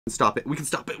Stop it. We can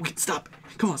stop it. We can stop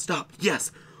it. Come on, stop.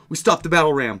 Yes. We stopped the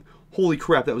battle ram. Holy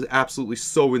crap, that was absolutely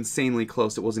so insanely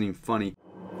close. It wasn't even funny.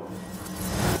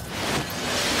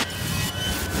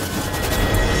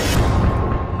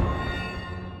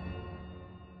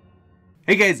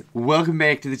 Hey guys, welcome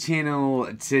back to the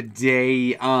channel.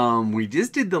 Today, we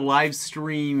just did the live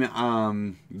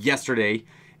stream yesterday,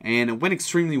 and it went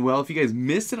extremely well. If you guys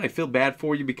missed it, I feel bad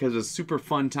for you because it was a super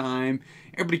fun time.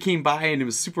 Everybody came by and it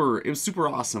was super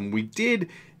awesome. We did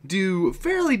do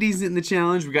fairly decent in the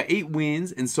challenge. We got 8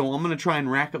 wins, and so I'm gonna try and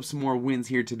rack up some more wins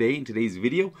here today in today's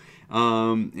video.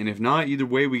 And if not, either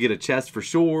way, we get a chest for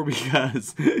sure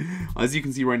because as you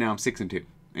can see right now, I'm 6-2.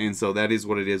 And so that is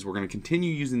what it is. We're going to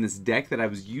continue using this deck that I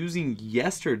was using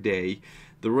yesterday.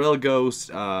 The Royale Ghost,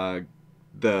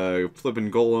 the Flippin'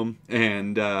 Golem,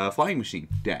 and Flying Machine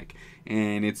deck.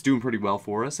 And it's doing pretty well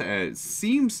for us. It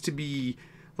seems to be,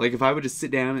 like, if I would just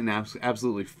sit down and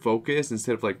absolutely focus,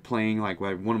 instead of like playing like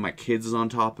one of my kids is on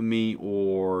top of me,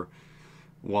 or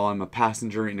while I'm a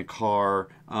passenger in a car,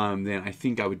 then I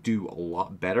think I would do a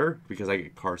lot better because I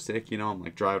get car sick, you know. I'm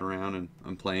like driving around and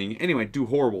I'm playing. Anyway, do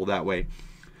horrible that way.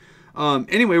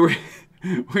 Anyway, we're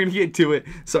gonna get to it.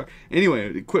 Sorry.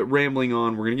 Anyway, quit rambling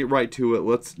on. We're gonna get right to it.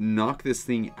 Let's knock this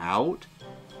thing out.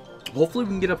 Hopefully we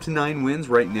can get up to 9 wins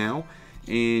right now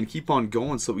and keep on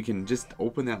going so we can just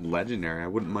open that legendary. I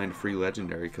wouldn't mind a free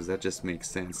legendary because that just makes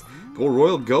sense. Go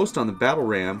Royal Ghost on the battle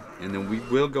ram, and then we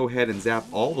will go ahead and zap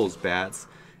all those bats.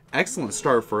 Excellent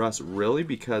start for us, really,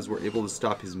 because we're able to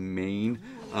stop his main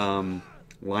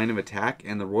line of attack,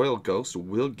 and the Royal Ghost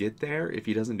will get there if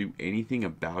he doesn't do anything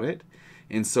about it.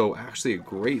 And so actually a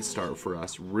great start for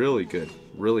us. Really good.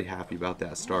 Really happy about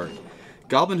that start.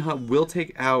 Goblin Hut will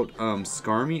take out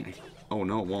Skarmy. Oh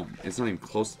no, it won't. It's not even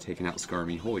close to taking out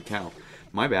Skarmy. Holy cow.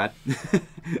 My bad.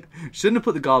 Shouldn't have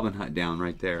put the Goblin Hut down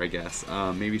right there, I guess.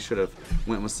 Maybe should have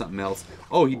went with something else.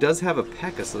 Oh, he does have a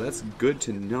P.E.K.K.A, so that's good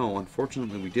to know.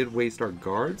 Unfortunately, we did waste our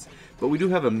guards, but we do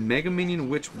have a Mega Minion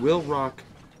which will rock.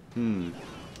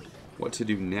 What to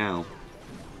do now?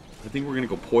 I think we're gonna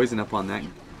go poison up on that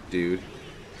dude.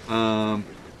 Come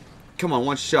on,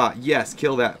 one shot. Yes,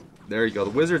 kill that. There you go.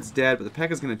 The wizard's dead, but the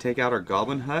P.E.K.K.A is gonna take out our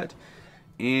Goblin Hut,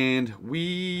 and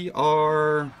we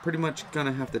are pretty much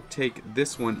gonna have to take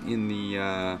this one in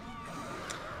the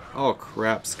oh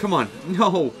craps. Come on.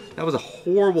 No, that was a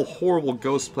horrible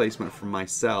ghost placement from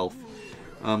myself.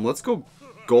 Let's go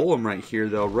Golem right here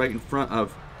though, right in front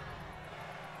of.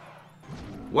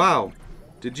 Wow,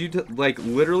 did you like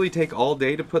literally take all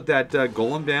day to put that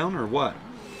golem down, or what?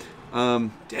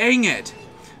 Dang it!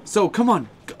 So come on.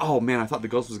 Oh man, I thought the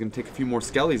ghost was gonna take a few more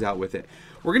skellies out with it.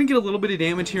 We're gonna get a little bit of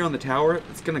damage here on the tower.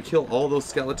 It's gonna kill all those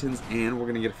skeletons, and we're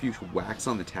gonna get a few whacks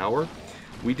on the tower.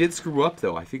 We did screw up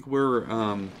though. I think we're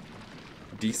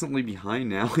decently behind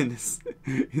now in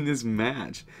this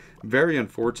match. Very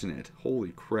unfortunate.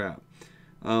 Holy crap.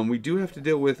 We do have to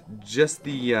deal with just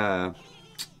the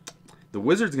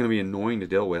wizard's going to be annoying to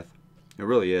deal with. It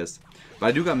really is. But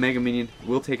I do got Mega Minion.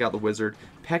 We'll take out the wizard.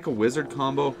 P.E.K.K.A wizard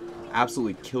combo.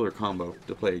 Absolutely killer combo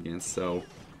to play against. So,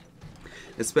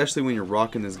 especially when you're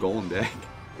rocking this golem deck.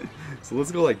 So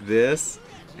let's go like this.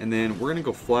 And then we're going to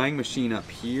go Flying Machine up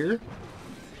here.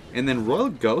 And then Royal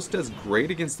Ghost does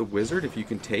great against the wizard if you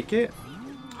can take it.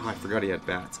 Oh, I forgot he had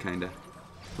bats, kind of.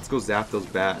 Let's go zap those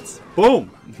bats.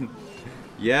 Boom!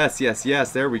 Yes, yes,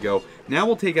 yes. There we go. Now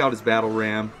we'll take out his battle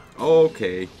ram.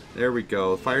 Okay, there we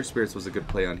go. Fire Spirits was a good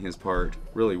play on his part.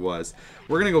 Really was.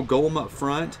 We're going to go Golem up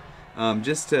front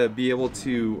just to be able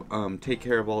to take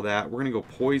care of all that. We're going to go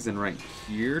Poison right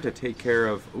here to take care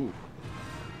of... Ooh,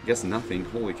 I guess nothing.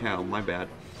 Holy cow, my bad.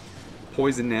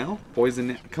 Poison now? Poison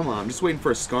now? Come on, I'm just waiting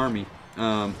for a Skarmy.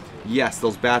 Yes,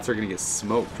 those bats are going to get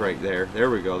smoked right there.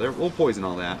 There we go. There, we'll poison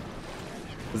all that.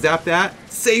 Zap that.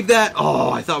 Save that.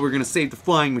 Oh, I thought we were going to save the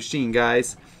Flying Machine,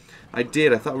 guys. I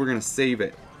did. I thought we were going to save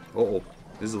it. Uh-oh,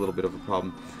 this is a little bit of a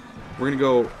problem. We're going to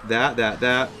go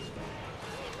that.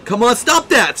 Come on, stop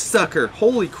that, sucker.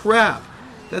 Holy crap.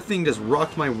 That thing just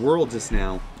rocked my world just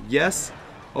now. Yes?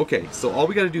 Okay, so all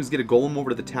we got to do is get a golem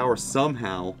over to the tower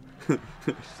somehow.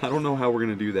 I don't know how we're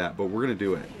going to do that, but we're going to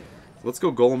do it. So let's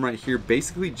go golem right here,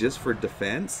 basically just for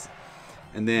defense.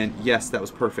 And then, yes, that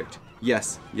was perfect.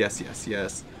 Yes, yes, yes,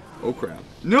 yes. Oh, crap.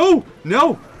 No!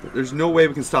 No! There's no way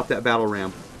we can stop that battle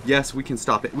ram. Yes, we can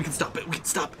stop it. We can stop it. We can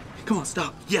stop it. Come on,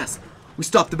 stop. Yes. We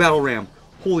stopped the battle ram.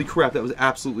 Holy crap, that was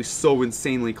absolutely so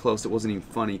insanely close. It wasn't even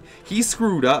funny. He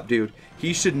screwed up, dude.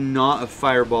 He should not have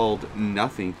fireballed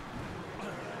nothing.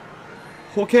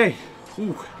 Okay.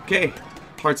 Ooh, okay.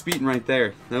 Heart's beating right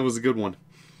there. That was a good one.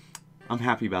 I'm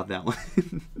happy about that one.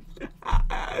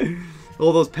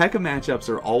 Well, those P.E.K.K.A matchups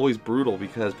are always brutal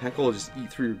because P.E.K.K.A will just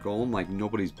eat through your golem like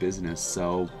nobody's business.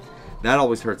 So that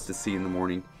always hurts to see in the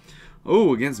morning.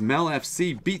 Oh, against Mel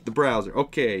FC, beat the browser.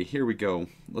 Okay, here we go.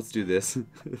 Let's do this.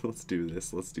 Let's do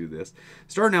this. Let's do this.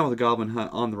 Starting out with a Goblin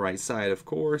Hunt on the right side, of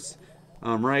course.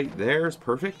 Right there's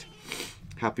perfect.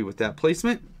 Happy with that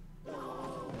placement.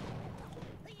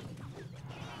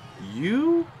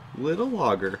 You little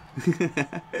logger.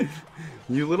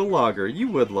 You little logger. You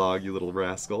would log, you little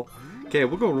rascal. Okay,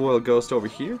 we'll go Royal Ghost over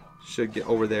here. Should get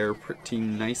over there pretty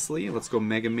nicely. Let's go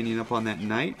Mega Minion up on that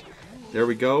Knight. There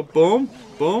we go. Boom.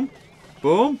 Boom.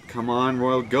 Boom. Come on,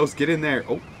 Royal Ghost. Get in there.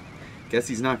 Oh, guess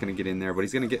he's not going to get in there, but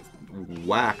he's going to get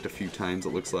whacked a few times,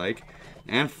 it looks like.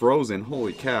 And frozen.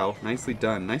 Holy cow. Nicely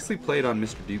done. Nicely played on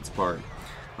Mr. Dude's part.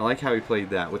 I like how he played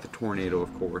that with the Tornado,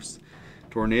 of course.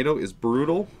 Tornado is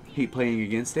brutal. Hate playing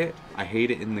against it. I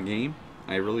hate it in the game.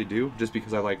 I really do. Just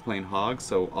because I like playing Hogs.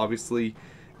 So, obviously,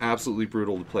 absolutely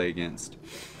brutal to play against.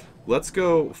 Let's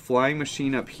go Flying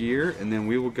Machine up here. And then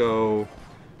we will go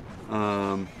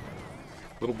a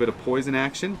little bit of poison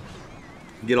action.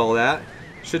 Get all that.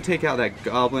 Should take out that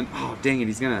Goblin. Oh, dang it.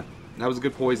 He's going to... That was a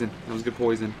good poison. That was a good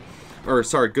poison. Or,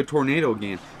 sorry, good Tornado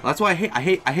again. That's why I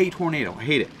hate Tornado. I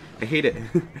hate it. I hate it.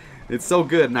 It's so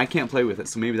good, and I can't play with it,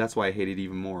 so maybe that's why I hate it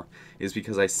even more, is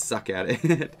because I suck at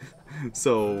it.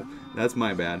 So, that's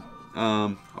my bad.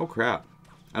 Oh, crap.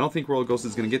 I don't think Royal Ghost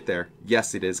is going to get there.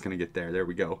 Yes, it is going to get there. There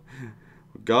we go.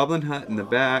 Goblin Hut in the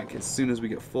back as soon as we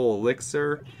get full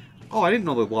elixir. Oh, I didn't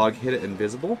know the log hit it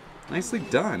invisible. Nicely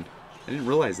done. I didn't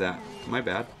realize that. My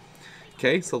bad.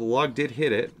 Okay, so the log did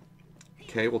hit it.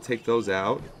 Okay, we'll take those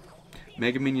out.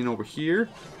 Mega Minion over here.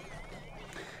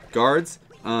 Guards,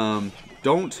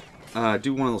 don't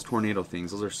do one of those tornado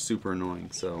things. Those are super annoying,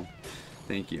 so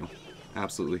thank you.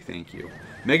 Absolutely thank you.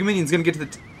 Mega Minion's going to get to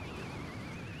the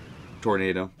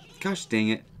tornado. Gosh dang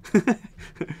it.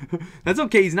 That's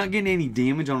okay. He's not getting any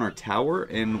damage on our tower,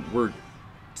 and we're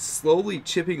slowly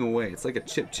chipping away. It's like a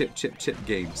chip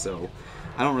game, so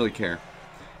I don't really care.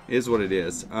 It is what it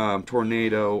is.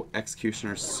 Tornado,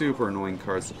 Executioner, super annoying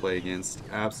cards to play against.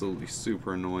 Absolutely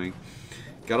super annoying.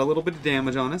 Got a little bit of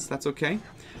damage on us. That's okay.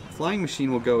 Flying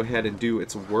Machine will go ahead and do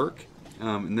its work.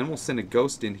 And then we'll send a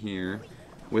Ghost in here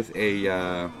with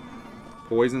a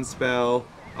poison spell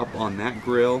up on that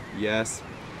grill. Yes.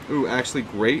 Ooh, actually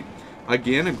great.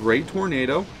 Again, a great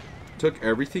Tornado. Took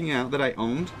everything out that I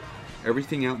owned.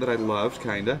 Everything out that I loved,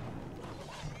 kinda.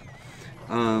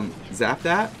 Zap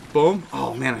that. Boom.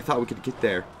 Oh, man, I thought we could get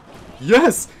there.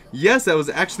 Yes! Yes, that was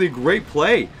actually a great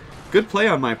play. Good play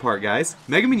on my part, guys.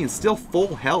 Mega Minion's still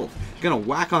full health. Gonna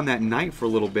whack on that Knight for a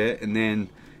little bit and then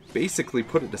basically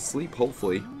put it to sleep,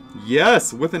 hopefully.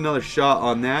 Yes! With another shot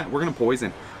on that. We're gonna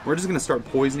poison. We're just gonna start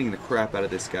poisoning the crap out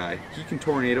of this guy. He can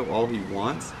Tornado all he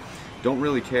wants. Don't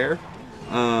really care.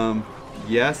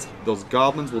 Yes, those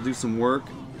goblins will do some work.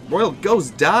 Royal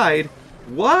Ghost died?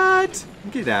 What?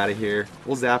 Get out of here.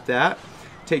 We'll zap that.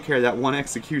 Take care of that one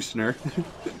Executioner.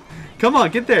 Come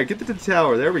on, get there. Get to the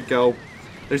tower. There we go.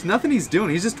 There's nothing he's doing.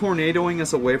 He's just tornadoing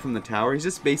us away from the tower. He's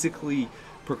just basically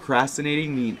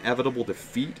procrastinating the inevitable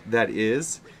defeat that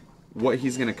is what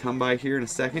he's going to come by here in a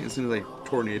second. As soon as I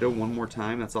tornado one more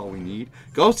time, that's all we need.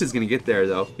 Ghost is going to get there,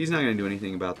 though. He's not going to do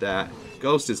anything about that.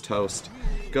 Ghost is toast.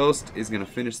 Ghost is going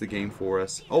to finish the game for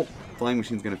us. Oh, Flying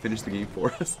Machine's going to finish the game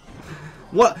for us.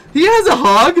 What? He has a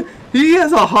hog? He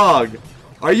has a hog.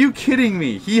 Are you kidding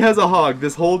me? He has a hog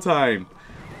this whole time.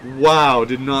 Wow,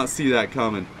 did not see that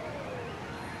coming.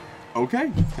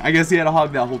 Okay, I guess he had a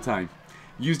hog that whole time.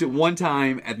 Used it one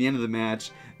time at the end of the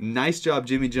match. Nice job,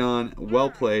 Jimmy John. Well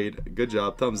played. Good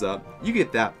job. Thumbs up. You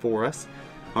get that for us.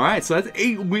 Alright, so that's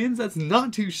 8 wins. That's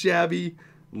not too shabby.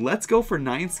 Let's go for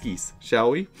 9 skis,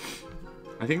 shall we?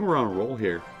 I think we're on a roll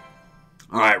here.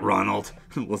 Alright, Ronald.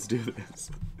 Let's do this.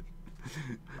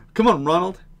 Come on,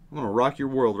 Ronald. I'm going to rock your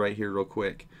world right here real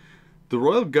quick. The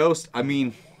Royal Ghost, I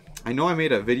mean, I know I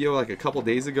made a video like a couple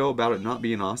days ago about it not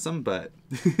being awesome, but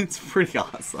it's pretty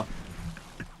awesome.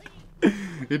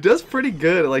 It does pretty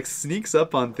good. It like sneaks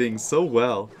up on things so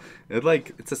well.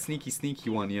 It's a sneaky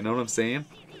one, you know what I'm saying?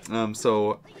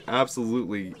 So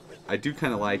absolutely, I do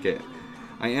kind of like it.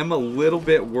 I am a little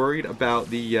bit worried about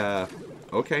the,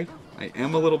 okay. I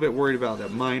am a little bit worried about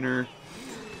that miner.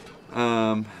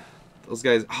 Those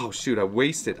guys, oh shoot,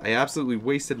 I absolutely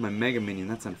wasted my Mega Minion.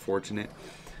 That's unfortunate.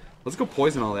 Let's go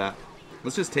poison all that.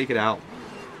 Let's just take it out.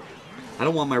 I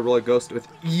don't want my Royal Ghost with,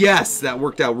 yes, that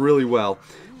worked out really well.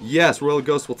 Yes, Royal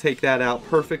Ghost will take that out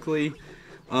perfectly.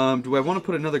 Do I want to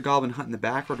put another Goblin Hunt in the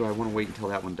back, or do I want to wait until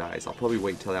that one dies? I'll probably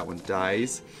wait until that one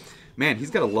dies. Man,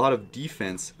 he's got a lot of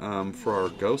defense for our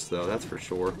Ghost, though, that's for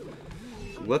sure.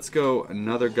 So let's go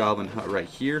another Goblin Hut right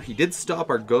here. He did stop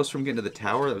our ghost from getting to the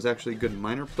tower. That was actually a good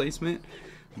miner placement.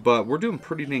 But we're doing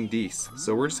pretty dang decent.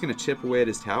 So we're just going to chip away at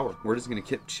his tower. We're just going to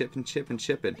keep chipping.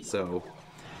 So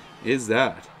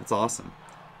that's awesome.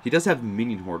 He does have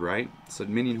Minion Horde, right? So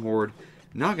Minion Horde,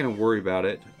 not going to worry about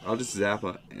it. I'll just zap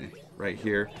right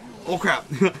here. Oh crap!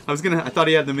 I thought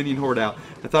he had the Minion Horde out.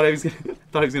 I thought he was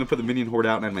gonna put the Minion Horde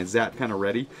out and I had my zap kind of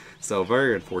ready. So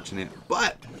very unfortunate.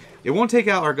 But it won't take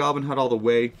out our Goblin Hut all the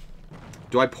way.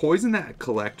 Do I poison that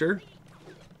collector?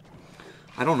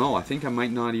 I don't know. I think I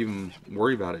might not even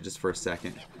worry about it just for a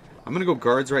second. I'm gonna go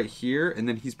guards right here, and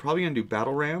then he's probably gonna do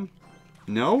Battle Ram.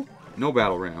 No? No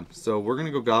Battle Ram. So we're gonna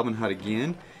go Goblin Hut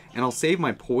again, and I'll save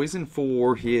my poison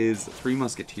for his 3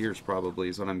 Musketeers probably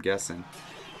is what I'm guessing.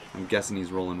 I'm guessing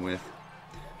he's rolling with.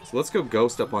 So let's go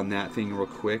Ghost up on that thing real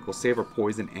quick. We'll save our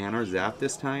poison and our zap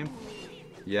this time.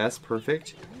 Yes,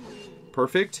 perfect.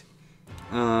 Perfect.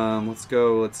 Let's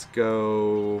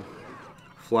go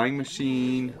Flying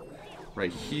Machine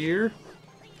right here.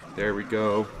 There we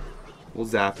go. We'll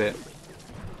zap it.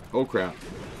 Oh crap.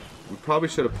 We probably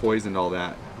should have poisoned all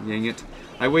that. Dang it.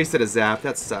 I wasted a zap.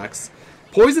 That sucks.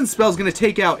 Poison spell's going to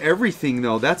take out everything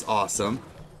though. That's awesome.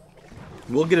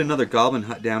 We'll get another Goblin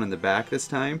Hut down in the back this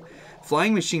time.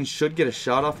 Flying Machine should get a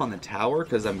shot off on the tower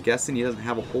because I'm guessing he doesn't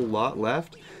have a whole lot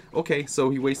left. Okay, so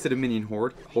he wasted a Minion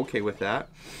Horde. Okay with that.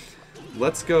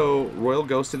 Let's go Royal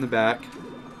Ghost in the back.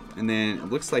 And then it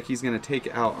looks like he's going to take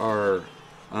out our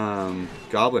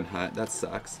Goblin Hut. That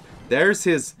sucks. There's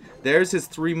his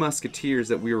 3 Musketeers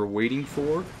that we were waiting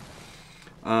for.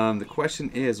 The question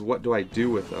is, what do I do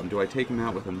with them? Do I take him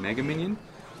out with a Mega Minion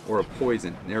or a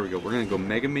Poison? There we go. We're going to go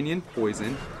Mega Minion,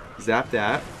 Poison. Zap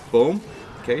that. Boom.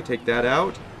 Okay, take that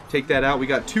out. Take that out. We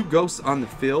got 2 ghosts on the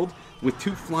field with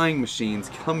 2 flying machines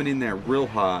coming in there real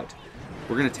hot.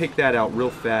 We're going to take that out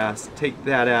real fast. Take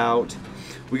that out.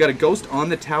 We got a ghost on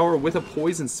the tower with a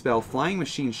poison spell. Flying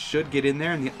machine should get in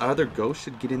there, and the other ghost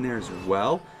should get in there as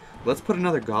well. Let's put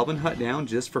another Goblin Hut down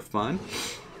just for fun.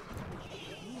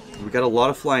 We got a lot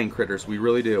of flying critters. We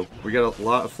really do. We got a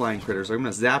lot of flying critters. I'm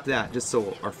going to zap that just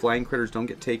so our flying critters don't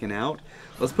get taken out.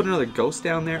 Let's put another ghost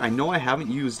down there. I know I haven't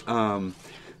used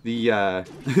the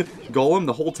golem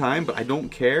the whole time, but I don't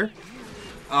care.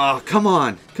 Oh, come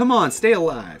on. Come on. Stay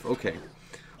alive. Okay.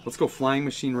 Let's go flying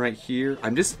machine right here.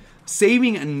 I'm just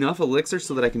saving enough elixir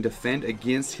so that I can defend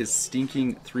against his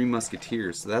stinking 3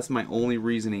 Musketeers. So that's my only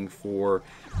reasoning for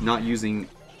not using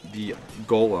the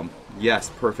golem. Yes,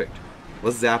 perfect.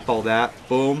 Let's zap all that.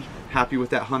 Boom. Happy with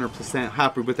that 100%.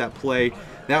 Happy with that play.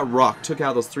 That rock took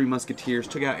out those 3 Musketeers.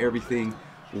 Took out everything.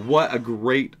 What a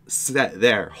great set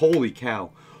there. Holy cow.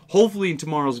 Hopefully in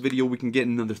tomorrow's video we can get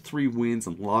another 3 wins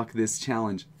and lock this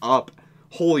challenge up.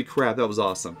 Holy crap, that was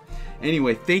awesome.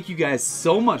 Anyway, thank you guys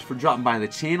so much for dropping by the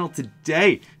channel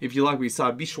today. If you like what you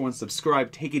saw, be sure and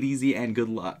subscribe. Take it easy and good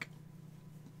luck.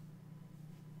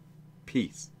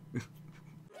 Peace.